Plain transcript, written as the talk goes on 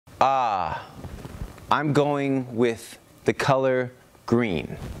I'm going with the color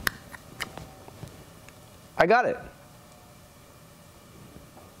green. I got it.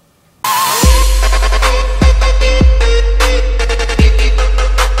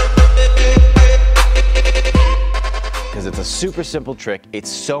 Because it's a super simple trick. It's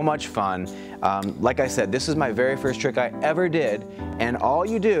so much fun. Like I said, this is my very first trick I ever did, and all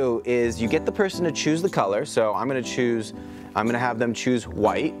you do is you get the person to choose the color. So I'm gonna have them choose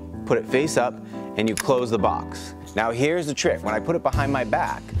white, put it face up, and you close the box. Now here's the trick. When I put it behind my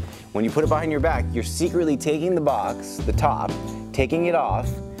back, when you put it behind your back, you're secretly taking the box, the top, taking it off,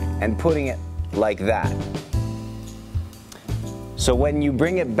 and putting it like that. So when you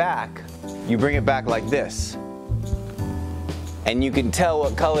bring it back like this. And you can tell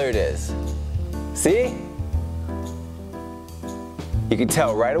what color it is. See? You can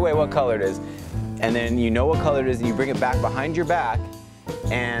tell right away what color it is. And then you know what color it is, and you bring it back behind your back,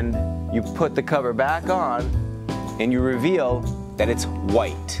 and you put the cover back on, and you reveal that it's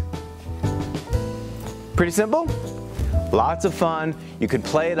white. Pretty simple? Lots of fun. You can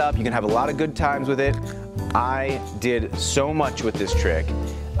play it up. You can have a lot of good times with it. I did so much with this trick.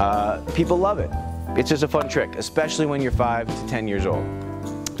 People love it. It's just a fun trick, especially when you're 5 to 10 years old.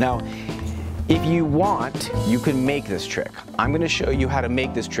 Now, if you want, you can make this trick. I'm gonna show you how to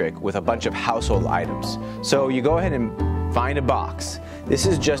make this trick with a bunch of household items. So you go ahead and find a box. This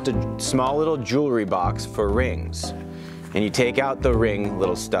is just a small little jewelry box for rings. And you take out the ring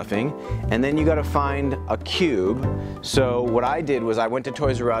little stuffing, and then you gotta find a cube. So what I did was I went to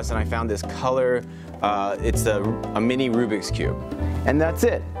Toys R Us and I found this color, it's a mini Rubik's Cube. And that's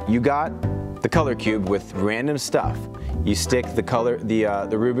it. You got the color cube with random stuff. You stick the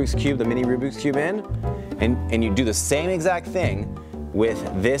Rubik's Cube, the mini Rubik's Cube in, and you do the same exact thing with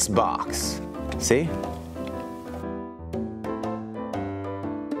this box. See?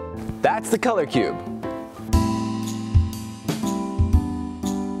 That's the color cube.